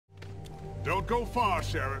Don't go far,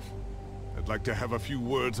 Sheriff. I'd like to have a few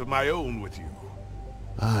words of my own with you.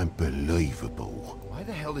 Unbelievable. Why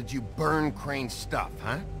the hell did you burn Crane's stuff,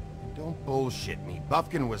 huh? Don't bullshit me.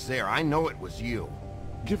 Buffkin was there. I know it was you.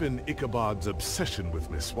 Given Ichabod's obsession with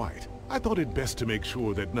Miss White, I thought it best to make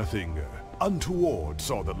sure that nothing untoward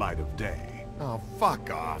saw the light of day. Oh, fuck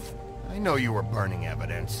off. I know you were burning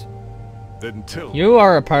evidence. Then tell You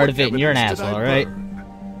are a part what of it and you're an evidence did I asshole, right? burn?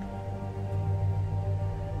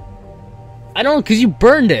 I don't know, because you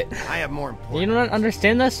burned it. I have more important You don't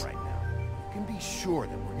understand this? right now. You can be sure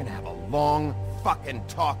that we're gonna have a long fucking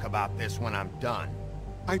talk about this when I'm done.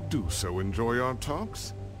 I do so enjoy our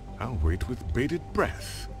talks. I'll wait with bated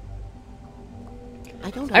breath.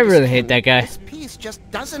 I really hate that guy. This piece just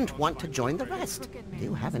doesn't want to join the rest. Do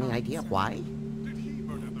you have any idea why?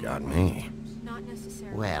 Got me.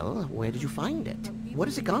 Well, where did you find it? What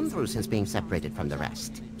has it gone through since being separated from the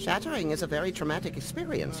rest? Shattering is a very traumatic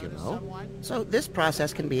experience, you know. So this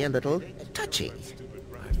process can be a little touchy.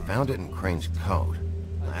 I found it in Crane's coat.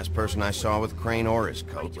 Last person I saw with Crane or his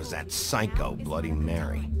coat was that psycho Bloody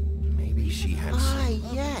Mary. Maybe she had Ah,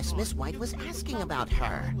 yes, Miss White was asking about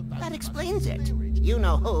her. That explains it. You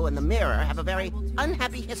know who and the mirror have a very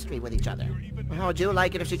unhappy history with each other. How would you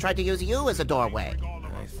like it if she tried to use you as a doorway?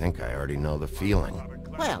 I think I already know the feeling.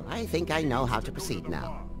 Well, I think I know how to proceed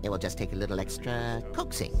now. It will just take a little extra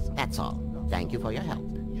coaxing, that's all. Thank you for your help.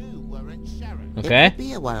 Okay. It will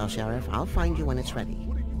be a while, Sheriff. I'll find you when it's ready.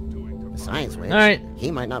 Besides which, Alright.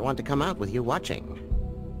 he might not want to come out with you watching.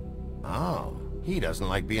 Oh, he doesn't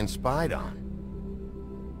like being spied on.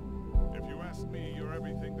 If you ask me, you're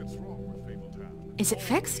everything that's wrong with Fabletown. Is it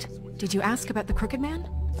fixed? Did you ask about the Crooked Man?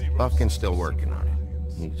 Buffkin's still working on it.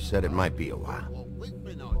 He said it might be a while.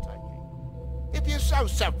 If you're so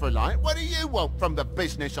self-reliant, what do you want from the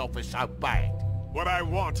business office so bad? What I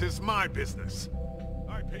want is my business.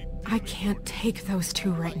 I can't take those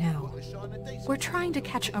two right now. We're trying to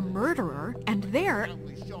catch a murderer, and they're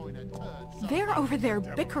over there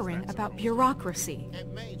bickering about bureaucracy.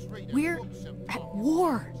 We're at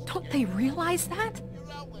war. Don't they realize that?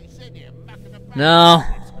 No.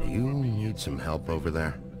 Do you need some help over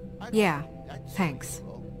there? Yeah, thanks.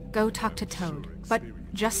 Go talk to Toad. But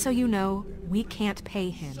just so you know, we can't pay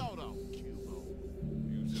him.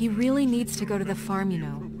 He really needs to go to the farm, you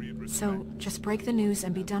know. So just break the news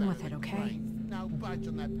and be done with it, okay?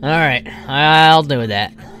 Alright, I'll do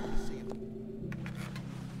that.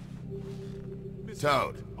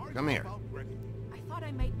 Toad, come here. I thought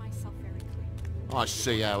I made myself very clear. I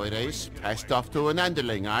see how it is. Passed off to an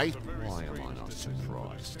underling, eh? Why am I not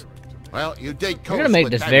surprised? Well, you did cause You're gonna make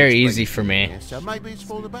the this damage very being easy for me. here, so maybe it's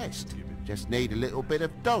for the best. Just need a little bit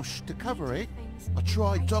of dosh to cover it. I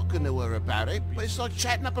tried talking to her about it, but it's like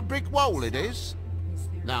chatting up a brick wall, it is.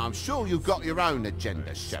 Now, I'm sure you've got your own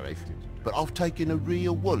agenda, Sheriff, but I've taken a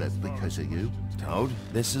real wallet because of you. Toad,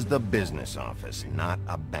 this is the business office, not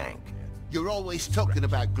a bank. You're always talking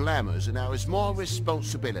about glamours and how it's my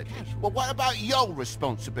responsibility. Well, what about your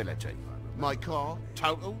responsibility? My car,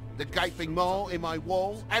 total, the gaping maw in my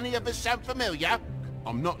wall, any of us sound familiar?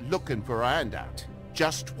 I'm not looking for a handout,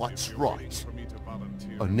 just what's right.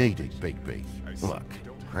 I need it, Big Beef. Look,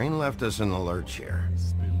 Crane left us in the lurch here.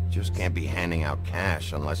 Just can't be handing out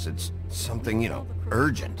cash unless it's something, you know,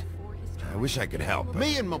 urgent. I wish I could help, but...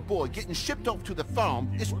 Me and my boy getting shipped off to the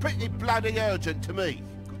farm is pretty bloody urgent to me.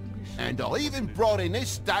 And I even brought in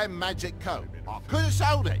this damn magic coat. I could have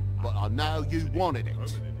sold it, but I know you wanted it.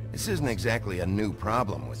 This isn't exactly a new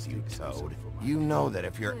problem with you, Toad. You know that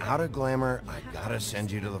if you're out of glamour, I gotta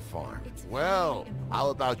send you to the farm. Well, how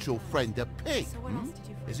about your friend the pig?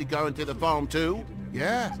 Is he going to the farm too?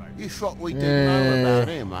 Yeah, you thought we didn't know about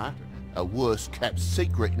him, huh? A worst-kept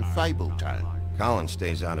secret in Fabletown. Colin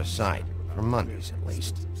stays out of sight, for Mondays at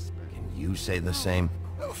least. Can you say the same?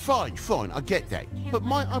 Fine, I get that. But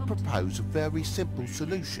might I propose a very simple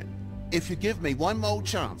solution? If you give me one more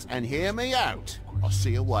chance and hear me out, I'll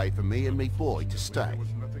see a way for me and me boy to stay.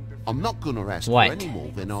 I'm not gonna ask for any more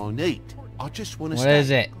than I need. I just want to stay. What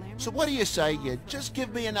is it? So what do you say you just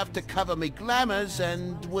give me enough to cover me glamours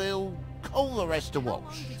and we'll call the rest a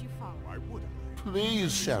wash?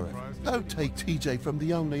 Please, Sheriff, don't take TJ from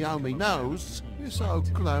the only knows. This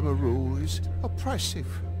old glamour rule is oppressive.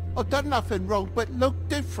 I've done nothing wrong but look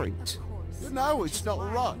different. You know it's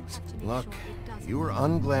not right. Look, you were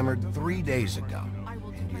unglamored 3 days ago,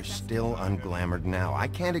 and you're still unglamored now. I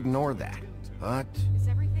can't ignore that. But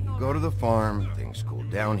you go to the farm, things cool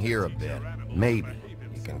down here a bit. Maybe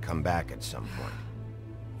you can come back at some point.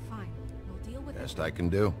 Best I can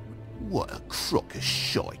do. What a crock of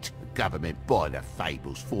shite. The government buy the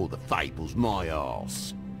Fables for the Fables, my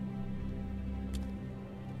arse.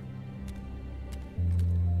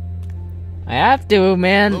 I have to,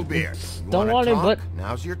 man. Bluebeard, you Don't wanna want to, talk? but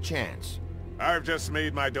Now's your chance. I've just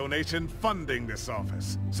made my donation funding this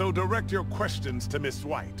office, so direct your questions to Miss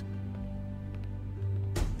White.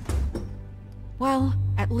 Well,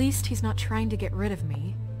 at least he's not trying to get rid of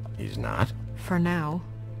me. He's not? For now.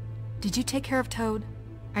 Did you take care of Toad?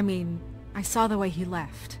 I mean, I saw the way he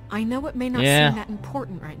left. I know it may not seem that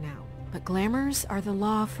important right now, but glamours are the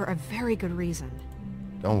law for a very good reason.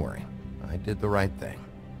 Don't worry. I did the right thing.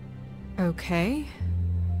 Okay.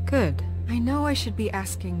 Good. I know I should be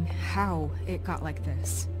asking how it got like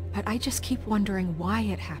this, but I just keep wondering why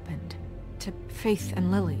it happened. To Faith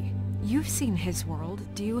and Lily. You've seen his world.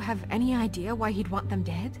 Do you have any idea why he'd want them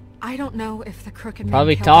dead? I don't know if the Crooked Man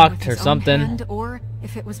probably killed them talked with or his own something. hand, or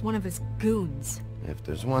if it was one of his goons. If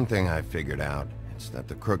there's one thing I figured out, it's that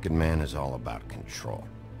the Crooked Man is all about control.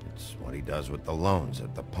 It's what he does with the loans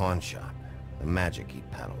at the pawn shop, the magic he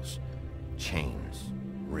peddles, chains,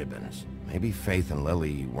 ribbons. Maybe Faith and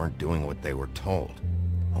Lily weren't doing what they were told.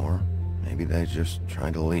 Or maybe they're just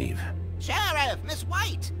trying to leave. Sheriff, Miss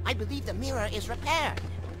White! I believe the mirror is repaired.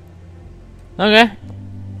 Okay. I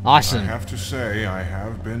Awesome. have to say I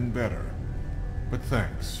have been better. But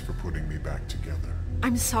thanks for putting me back together.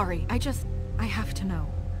 I'm sorry, I have to know.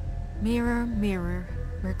 Mirror, mirror,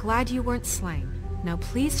 we're glad you weren't slain. Now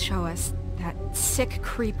please show us that sick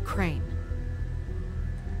creep Crane.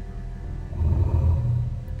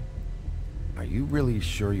 Are you really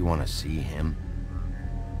sure you want to see him?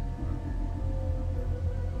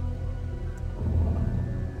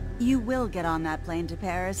 You will get on that plane to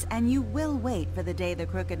Paris, and you will wait for the day the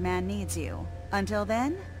Crooked Man needs you. Until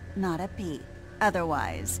then, not a peep.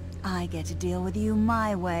 Otherwise, I get to deal with you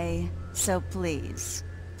my way. So please,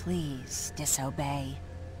 please disobey.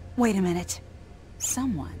 Wait a minute.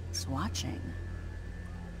 Someone's watching.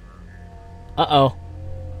 Uh-oh.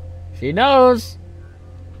 She knows.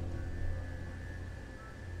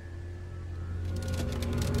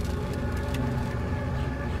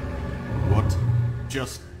 What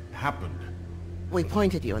just happened? We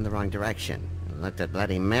pointed you in the wrong direction and looked at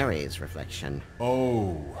Bloody Mary's reflection.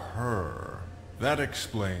 Oh, her. That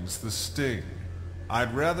explains the sting.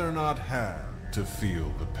 I'd rather not have to feel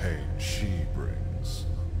the pain she brings.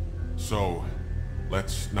 So,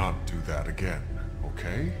 let's not do that again,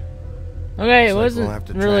 okay? Okay, it Looks like we'll have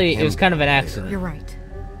wasn't to really, track it was him kind of an down later. accident. You're right.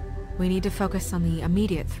 We need to focus on the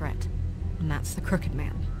immediate threat, and that's the Crooked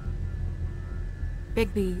Man.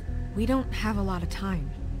 Bigby, we don't have a lot of time.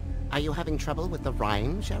 Are you having trouble with the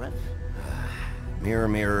rhyme, Sheriff? Mirror,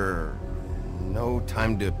 mirror, no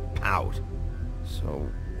time to pout. So,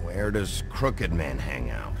 where does Crooked Man hang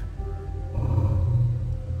out?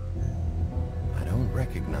 I don't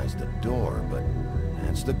recognize the door, but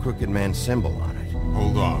that's the Crooked Man symbol on it.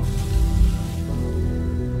 Hold off.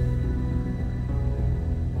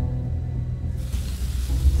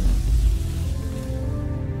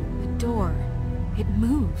 The door. It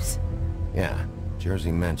moves. Yeah,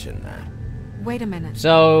 Jersey mentioned that. Wait a minute.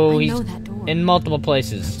 So, I he's know that door. in multiple That's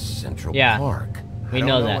places. Central Yeah, Park. we I don't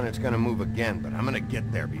know know that. when it's gonna move again, but I'm gonna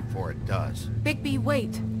get there before it does. Bigby,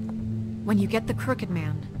 wait! When you get the Crooked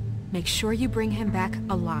Man, make sure you bring him back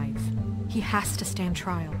alive. He has to stand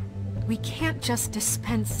trial. We can't just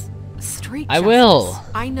dispense street I justice. will.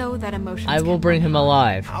 I know that emotions I will can bring run him high.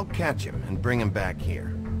 alive. I'll catch him and bring him back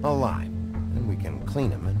here, alive. Then we can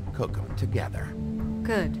clean him and cook him together.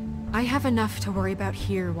 Good. I have enough to worry about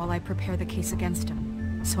here while I prepare the case against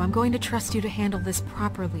him. So I'm going to trust you to handle this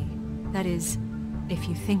properly. That is, if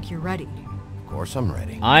you think you're ready. Of course I'm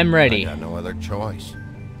ready. I'm ready. I got no other choice.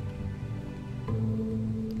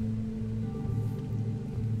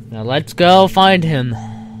 Now let's go find him.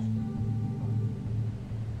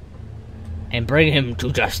 And bring him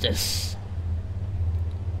to justice.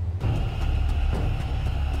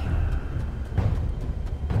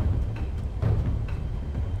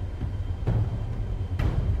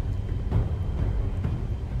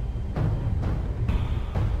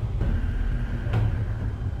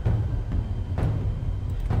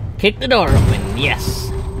 Kick the door open, yes.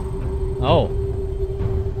 Oh.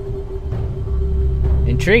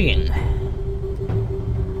 Intriguing.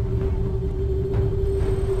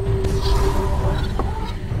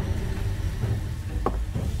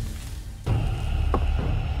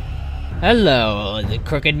 Hello, the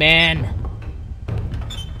Crooked Man.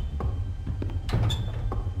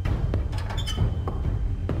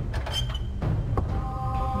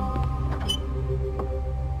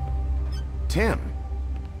 Tim,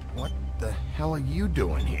 what the hell are you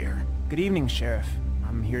doing here? Good evening, Sheriff.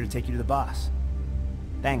 I'm here to take you to the boss.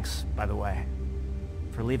 Thanks, by the way,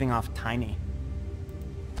 for leaving off Tiny.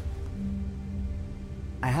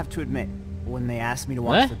 I have to admit, when they asked me to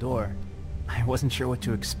watch What? the door, I wasn't sure what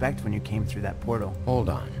to expect when you came through that portal. Hold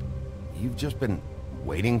on. You've just been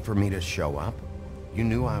waiting for me to show up? You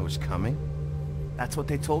knew I was coming? That's what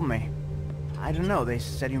they told me. I don't know, they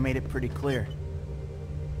said you made it pretty clear.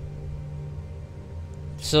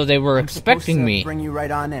 So they were I'm expecting supposed to me. bring you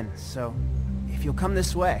right on in, so if you'll come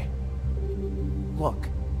this way. Look,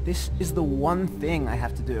 this is the one thing I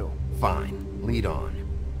have to do. Fine. Lead on.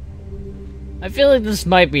 I feel like this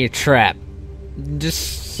might be a trap.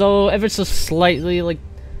 Just so, ever so slightly, like...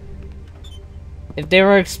 If they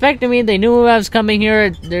were expecting me, they knew I was coming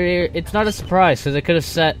here, it's not a surprise, because they could have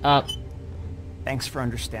set up... Thanks for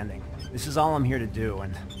understanding. This is all I'm here to do,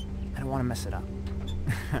 and I don't want to mess it up.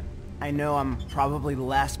 I know I'm probably the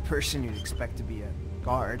last person you'd expect to be a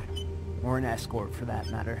guard, or an escort for that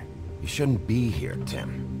matter. You shouldn't be here,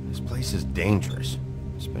 Tim. This place is dangerous,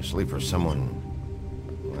 especially for someone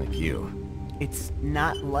like you. It's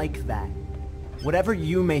not like that. Whatever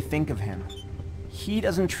you may think of him, he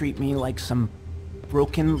doesn't treat me like some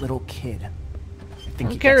broken little kid. I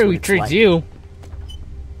don't care who he treats you.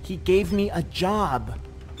 He gave me a job,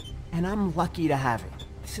 and I'm lucky to have it.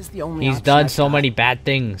 This is the only He's option done I've so got. many bad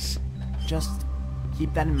things. Just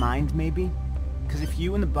keep that in mind, maybe? Because if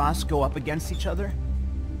you and the boss go up against each other,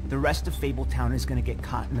 the rest of Fabletown is gonna get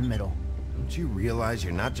caught in the middle. Don't you realize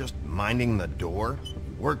you're not just minding the door?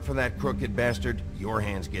 You work for that crooked bastard, your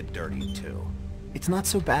hands get dirty too. It's not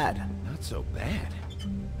so bad. Not so bad.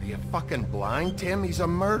 Are you fucking blind, Tim? He's a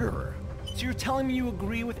murderer. So you're telling me you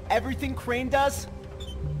agree with everything Crane does?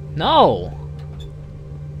 No.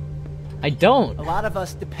 I don't. A lot of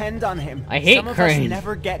us depend on him. I hate Some of Crane. us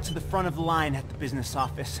never get to the front of the line at the business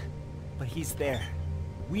office. But he's there.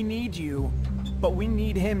 We need you, but we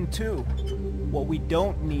need him too. What we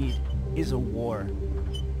don't need is a war.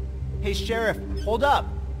 Hey, Sheriff, hold up.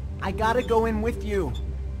 I gotta go in with you.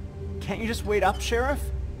 Can't you just wait up, Sheriff?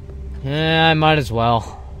 Yeah, I might as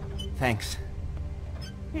well. Thanks.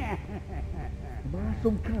 Am I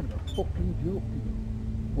some kind of a fucking joke to you?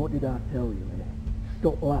 What did I tell you, man?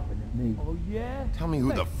 Stop laughing at me. Oh, yeah? Tell me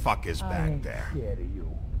who the fuck is I back ain't there. scared of you.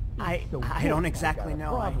 I So don't what? exactly I got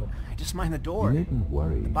a know. I problem. just mind the door. You needn't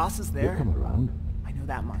worry. The boss is there. He'll come around. I know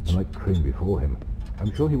that much. And like Crane before him,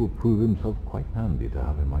 I'm sure he will prove himself quite handy to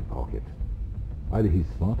have in my pocket. Either he's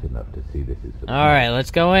smart enough to see this is the Alright,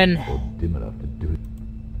 let's go in. or dim enough to do it.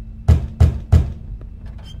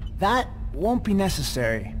 That won't be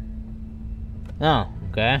necessary. Oh,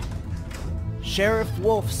 okay. Sheriff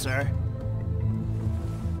Wolf, sir.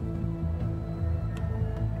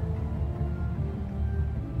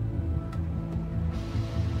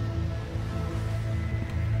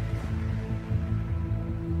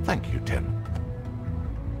 Thank you, Tim.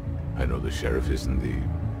 I know the sheriff isn't the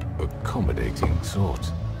accommodating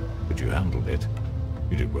sort, but you handled it.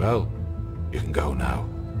 You did well. You can go now.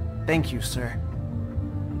 Thank you, sir.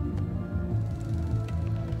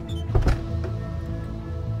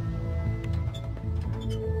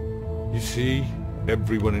 You see,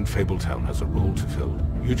 everyone in Fabletown has a role to fill.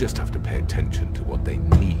 You just have to pay attention to what they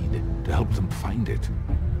need to help them find it.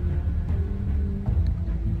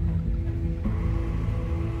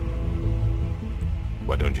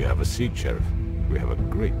 Why don't you have a seat, Sheriff? We have a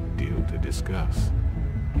great deal to discuss.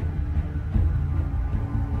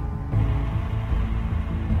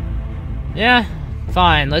 Yeah,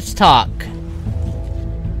 fine, let's talk.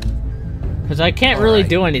 Because I can't really Alright.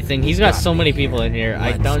 do anything. He's got so many people in here.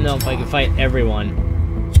 I Let's don't know if I can fight everyone.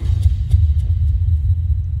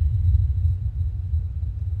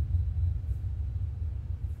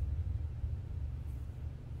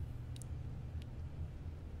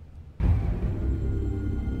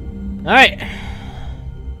 Alright.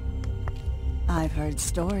 I've heard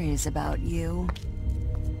stories about you.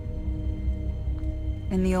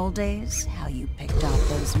 In the old days, how you picked off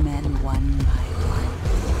those men one by one.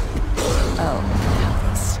 Oh, how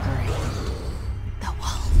they screamed. The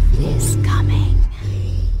wolf is coming.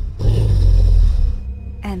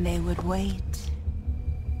 And they would wait,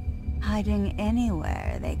 hiding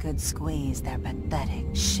anywhere they could squeeze their pathetic,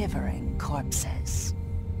 shivering corpses.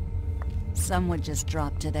 Some would just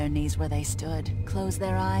drop to their knees where they stood, close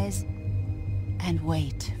their eyes, and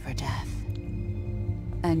wait for death.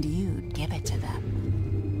 And you'd give it to them.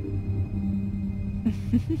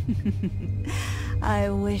 I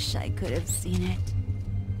wish I could have seen it.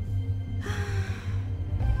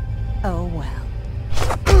 Oh well.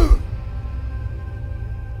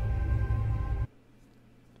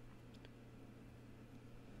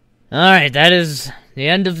 Alright, that is the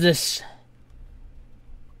end of this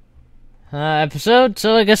episode,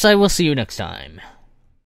 so I guess I will see you next time.